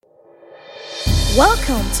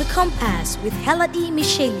Welcome to Compass with Heladi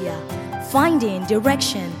Michelia, finding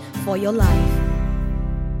direction for your life.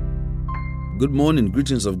 Good morning,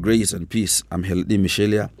 greetings of grace and peace. I'm Heladi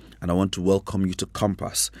Michelia, and I want to welcome you to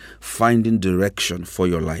Compass, finding direction for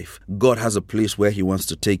your life. God has a place where He wants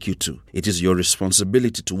to take you to. It is your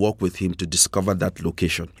responsibility to walk with Him to discover that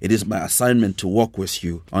location. It is my assignment to walk with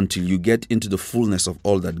you until you get into the fullness of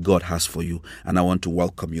all that God has for you, and I want to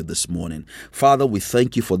welcome you this morning. Father, we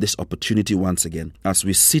thank you for this opportunity once again. As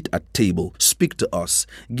we sit at table, speak to us,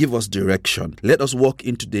 give us direction. Let us walk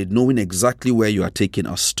into the day knowing exactly where you are taking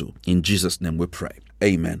us to. In Jesus' name we pray.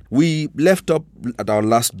 Amen. We left up at our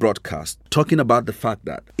last broadcast talking about the fact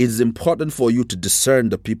that it is important for you to discern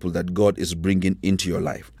the people that God is bringing into your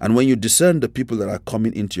life. And when you discern the people that are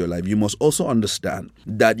coming into your life, you must also understand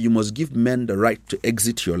that you must give men the right to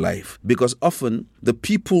exit your life. Because often the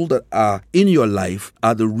people that are in your life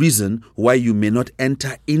are the reason why you may not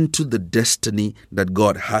enter into the destiny that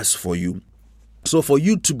God has for you. So for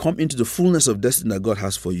you to come into the fullness of destiny that God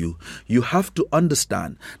has for you, you have to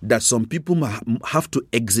understand that some people have to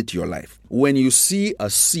exit your life. When you see a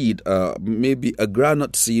seed, maybe a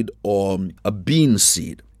groundnut seed or a bean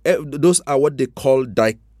seed, those are what they call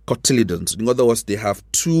dicotyledons. In other words, they have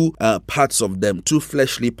two parts of them, two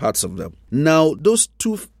fleshly parts of them. Now, those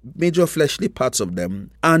two major fleshly parts of them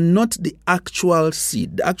are not the actual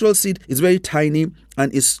seed. The actual seed is very tiny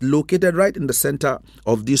and is located right in the center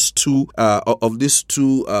of these two cotyledons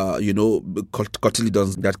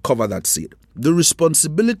that cover that seed. The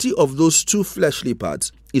responsibility of those two fleshly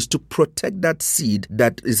parts is to protect that seed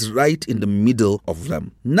that is right in the middle of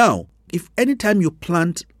them. Now, if anytime you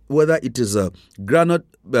plant, whether it is a groundnut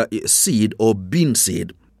seed or bean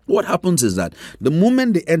seed, what happens is that the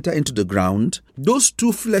moment they enter into the ground, those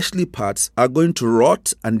two fleshly parts are going to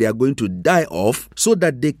rot and they are going to die off so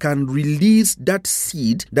that they can release that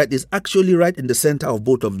seed that is actually right in the center of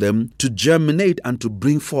both of them to germinate and to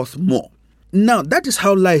bring forth more. Now, that is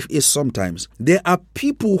how life is sometimes. There are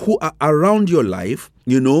people who are around your life,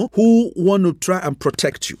 who want to try and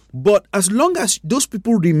protect you. But as long as those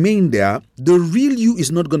people remain there, the real you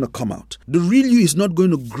is not going to come out. The real you is not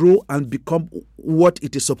going to grow and become what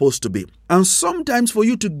it is supposed to be. And sometimes for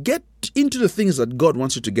you to get into the things that God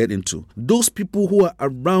wants you to get into, those people who are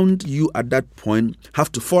around you at that point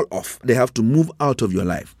have to fall off. They have to move out of your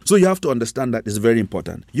life. So you have to understand that it's very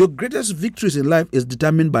important. Your greatest victories in life is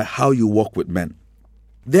determined by how you walk with men.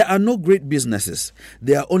 There are no great businesses.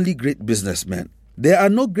 There are only great businessmen. There are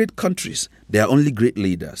no great countries. There are only great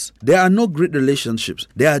leaders. There are no great relationships.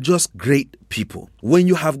 There are just great people. When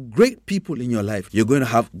you have great people in your life, you're going to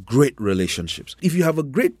have great relationships. If you have a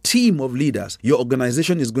great team of leaders, your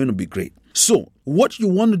organization is going to be great. So, what you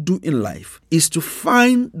want to do in life is to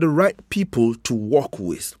find the right people to work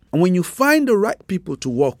with. And when you find the right people to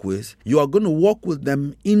work with, you are going to walk with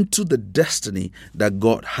them into the destiny that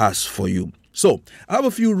God has for you. So, I have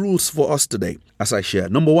a few rules for us today as I share.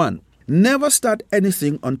 Number one, never start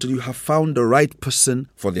anything until you have found the right person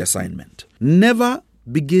for the assignment. Never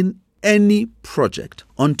begin any project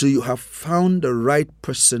until you have found the right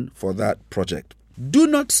person for that project. Do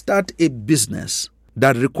not start a business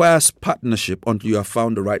that requires partnership until you have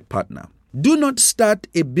found the right partner. Do not start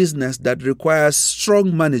a business that requires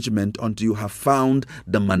strong management until you have found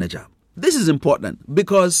the manager. This is important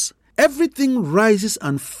because everything rises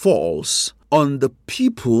and falls on the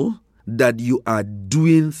people that you are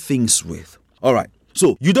doing things with. All right.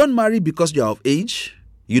 So you don't marry because you're of age.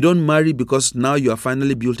 You don't marry because now you have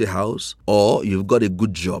finally built a house or you've got a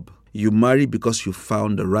good job. You marry because you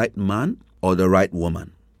found the right man or the right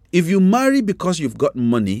woman. If you marry because you've got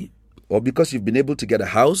money or because you've been able to get a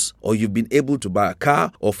house or you've been able to buy a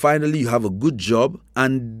car or finally you have a good job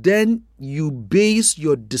and then you base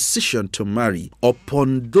your decision to marry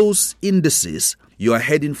upon those indices, you are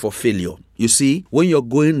heading for failure. You see, when you're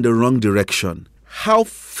going in the wrong direction, how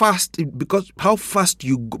fast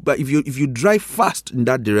you go, but if you drive fast in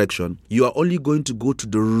that direction, you are only going to go to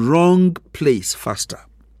the wrong place faster.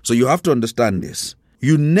 So you have to understand this.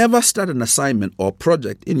 You never start an assignment or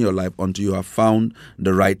project in your life until you have found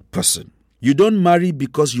the right person. You don't marry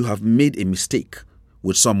because you have made a mistake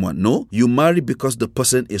with someone. No, you marry because the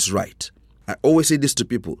person is right. I always say this to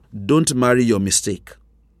people. Don't marry your mistake.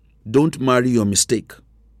 Don't marry your mistake.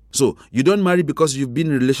 So, you don't marry because you've been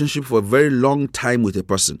in a relationship for a very long time with a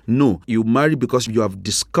person. No, you marry because you have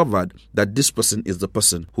discovered that this person is the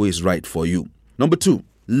person who is right for you. Number two,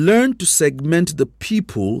 learn to segment the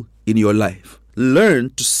people in your life. Learn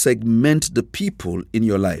to segment the people in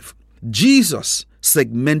your life. Jesus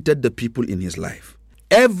segmented the people in his life.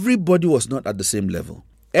 Everybody was not at the same level.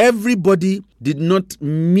 Everybody did not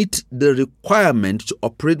meet the requirement to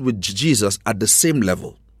operate with Jesus at the same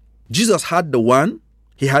level. Jesus had the 1,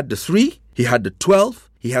 he had the 3, he had the 12,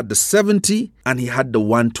 he had the 70, and he had the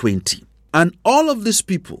 120. And all of these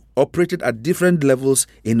people operated at different levels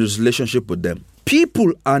in his relationship with them.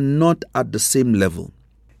 People are not at the same level.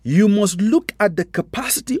 You must look at the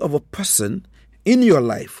capacity of a person in your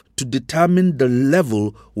life to determine the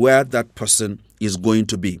level where that person is going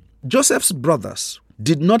to be. Joseph's brothers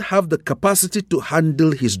did not have the capacity to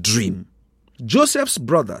handle his dream. Joseph's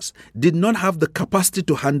brothers did not have the capacity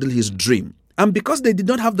to handle his dream. And because they did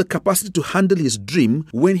not have the capacity to handle his dream,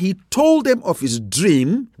 when he told them of his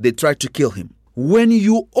dream, they tried to kill him. When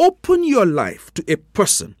you open your life to a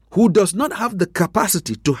person who does not have the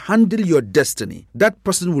capacity to handle your destiny, that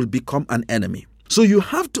person will become an enemy. So you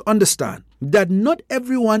have to understand that not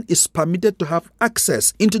everyone is permitted to have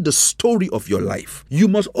access into the story of your life. You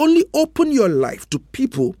must only open your life to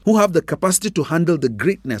people who have the capacity to handle the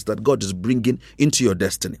greatness that God is bringing into your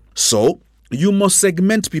destiny. So you must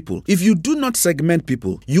segment people. If you do not segment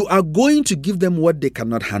people, you are going to give them what they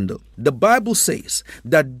cannot handle. The Bible says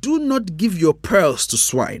that do not give your pearls to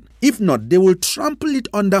swine. If not, they will trample it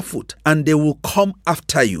underfoot and they will come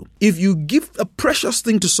after you. If you give a precious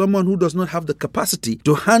thing to someone who does not have the capacity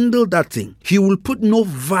to handle that thing, he will put no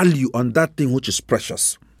value on that thing which is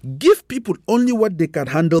precious. Give people only what they can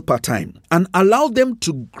handle per time and allow them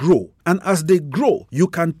to grow. And as they grow, you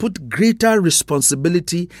can put greater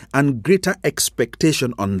responsibility and greater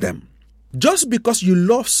expectation on them. Just because you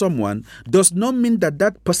love someone does not mean that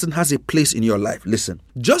that person has a place in your life. Listen,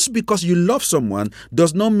 just because you love someone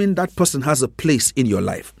does not mean that person has a place in your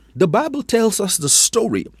life. The Bible tells us the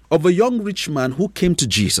story of a young rich man who came to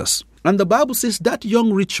Jesus. And the Bible says that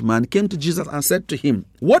young rich man came to Jesus and said to him,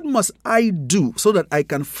 "What must I do so that I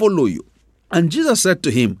can follow you?" And Jesus said to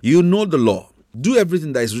him, "You know the law. Do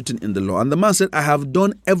everything that is written in the law." And the man said, "I have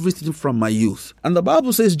done everything from my youth." And the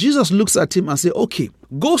Bible says Jesus looks at him and says, "Okay,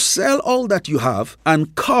 go sell all that you have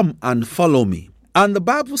and come and follow me." And the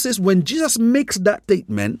Bible says when Jesus makes that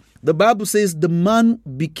statement, the Bible says the man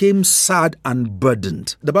became sad and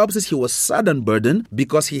burdened. The Bible says he was sad and burdened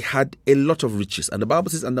because he had a lot of riches. And the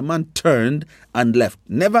Bible says, and the man turned and left.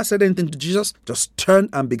 Never said anything to Jesus, just turned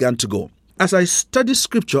and began to go. As I study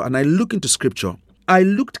scripture and I look into scripture, I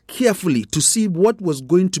looked carefully to see what was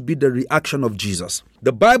going to be the reaction of Jesus.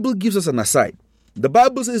 The Bible gives us an aside. The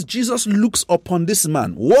Bible says Jesus looks upon this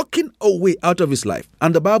man walking away out of his life.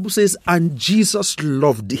 And the Bible says, and Jesus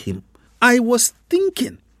loved him. I was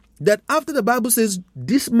thinking that after the Bible says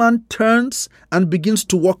this man turns and begins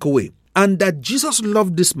to walk away, and that Jesus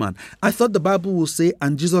loved this man, I thought the Bible will say,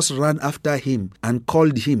 and Jesus ran after him and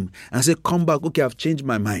called him and said, "Come back, okay, I've changed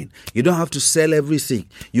my mind. You don't have to sell everything.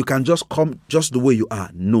 You can just come just the way you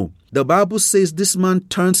are." No. The Bible says this man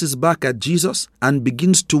turns his back at Jesus and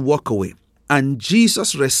begins to walk away. And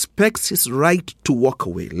Jesus respects his right to walk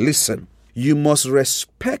away. Listen, you must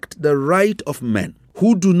respect the right of men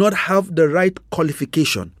who do not have the right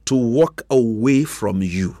qualification to walk away from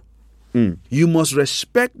you. You must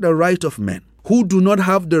respect the right of men who do not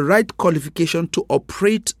have the right qualification to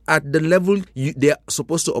operate at the level they are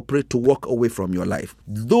supposed to operate to walk away from your life.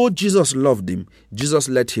 Though Jesus loved him, Jesus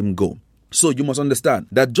let him go. So you must understand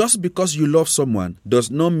that just because you love someone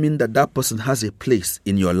does not mean that that person has a place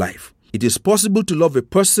in your life. It is possible to love a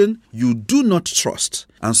person you do not trust,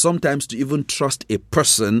 and sometimes to even trust a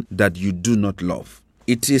person that you do not love.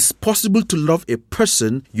 It is possible to love a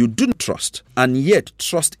person you do not trust, and yet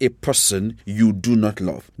trust a person you do not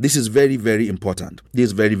love. This is very, very important. This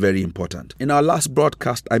is very, very important. In our last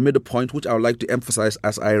broadcast, I made a point which I would like to emphasize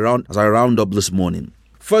as I round up this morning.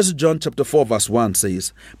 1 John chapter 4 verse 1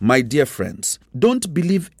 says, "My dear friends, don't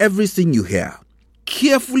believe everything you hear.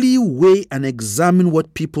 Carefully weigh and examine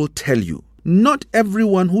what people tell you. Not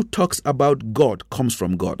everyone who talks about God comes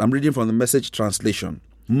from God." I'm reading from the Message translation.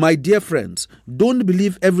 My dear friends, don't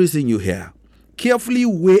believe everything you hear. Carefully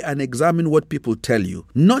weigh and examine what people tell you.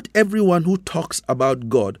 Not everyone who talks about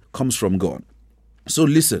God comes from God. So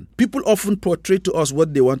listen, people often portray to us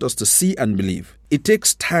what they want us to see and believe. It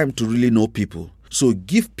takes time to really know people. So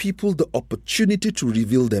give people the opportunity to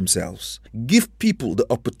reveal themselves. Give people the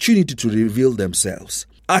opportunity to reveal themselves.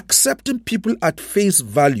 Accepting people at face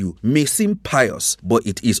value may seem pious, but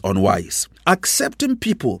it is unwise. Accepting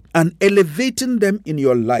people and elevating them in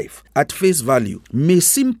your life at face value may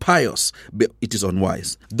seem pious, but it is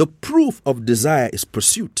unwise. The proof of desire is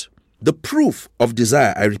pursuit. The proof of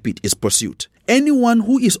desire, I repeat, is pursuit. Anyone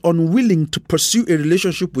who is unwilling to pursue a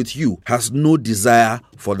relationship with you has no desire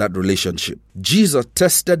for that relationship. Jesus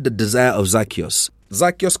tested the desire of Zacchaeus.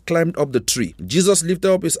 Zacchaeus climbed up the tree. Jesus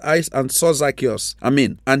lifted up his eyes and saw Zacchaeus.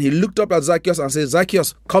 And he looked up at Zacchaeus and said,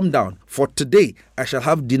 Zacchaeus, come down, for today I shall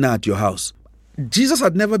have dinner at your house. Jesus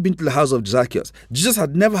had never been to the house of Zacchaeus. Jesus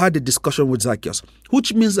had never had a discussion with Zacchaeus,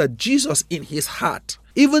 which means that Jesus in his heart,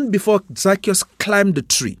 even before Zacchaeus climbed the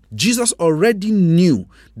tree, Jesus already knew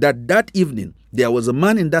that that evening there was a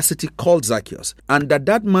man in that city called Zacchaeus, and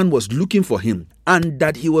that man was looking for him, and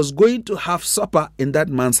that he was going to have supper in that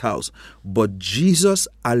man's house. But Jesus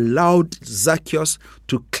allowed Zacchaeus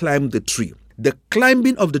to climb the tree. The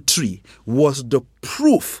climbing of the tree was the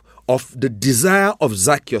proof of the desire of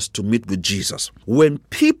Zacchaeus to meet with Jesus. When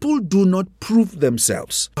people do not prove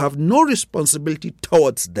themselves, you have no responsibility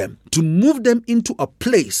towards them to move them into a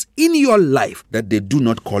place in your life that they do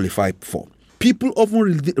not qualify for. People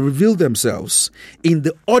often reveal themselves in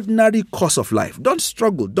the ordinary course of life. Don't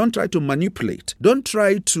struggle. Don't try to manipulate. Don't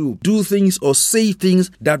try to do things or say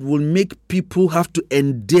things that will make people have to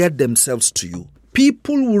endear themselves to you.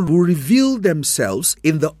 People will reveal themselves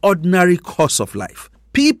in the ordinary course of life.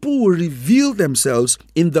 People will reveal themselves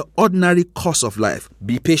in the ordinary course of life.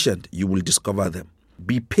 Be patient, you will discover them.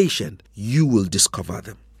 Be patient, you will discover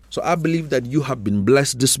them. So I believe that you have been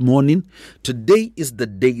blessed this morning. Today is the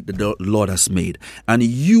day that the Lord has made, and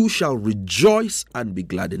you shall rejoice and be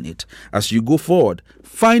glad in it. As you go forward,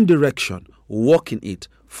 find direction, walk in it,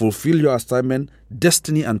 fulfill your assignment,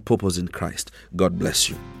 destiny, and purpose in Christ. God bless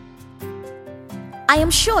you. I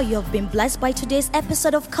am sure you have been blessed by today's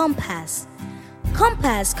episode of Compass.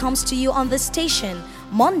 Compass comes to you on the station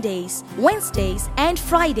Mondays, Wednesdays, and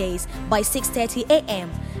Fridays by 6:30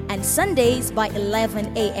 a.m. and Sundays by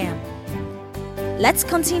 11 a.m. Let's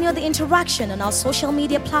continue the interaction on our social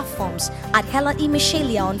media platforms at Hella E.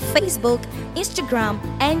 Michelia on Facebook, Instagram,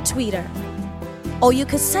 and Twitter. Or you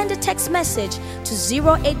could send a text message to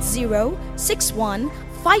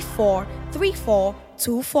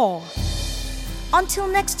 08061543424. Until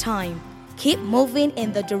next time, keep moving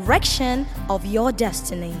in the direction of your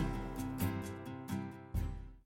destiny.